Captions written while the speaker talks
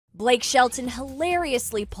Blake Shelton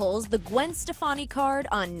hilariously pulls the Gwen Stefani card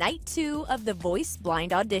on night 2 of The Voice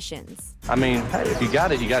blind auditions. I mean, hey, if you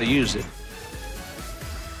got it, you got to use it.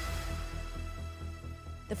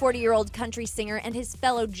 The 40-year-old country singer and his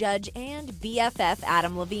fellow judge and BFF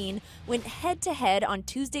Adam Levine went head-to-head on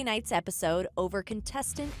Tuesday night's episode over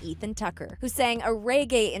contestant Ethan Tucker, who sang a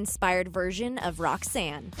reggae-inspired version of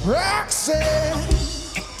Roxanne. Roxanne,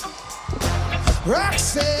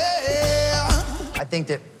 Roxanne. I think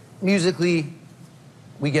that musically,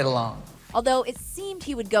 we get along. Although it seemed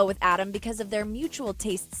he would go with Adam because of their mutual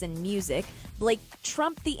tastes in music, Blake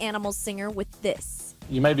trumped the Animals singer with this.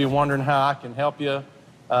 You may be wondering how I can help you.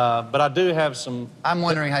 But I do have some... I'm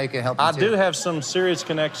wondering how you can help me, I too. do have some serious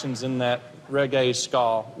connections in that reggae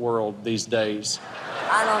ska world these days.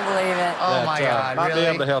 I don't believe it. Oh, my God, Might really? be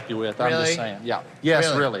able to help you with, I'm Really? just saying. Yeah.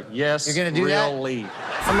 Yes, Really? Yes, You're gonna do that? really.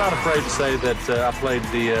 I'm not afraid to say that I played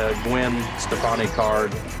the Gwen Stefani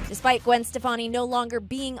card. Despite Gwen Stefani no longer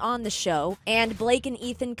being on the show, and Blake and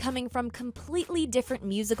Ethan coming from completely different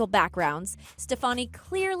musical backgrounds, Stefani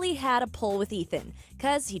clearly had a pull with Ethan,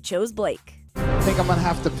 cause he chose Blake. I think I'm gonna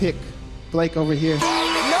have to pick Blake over here.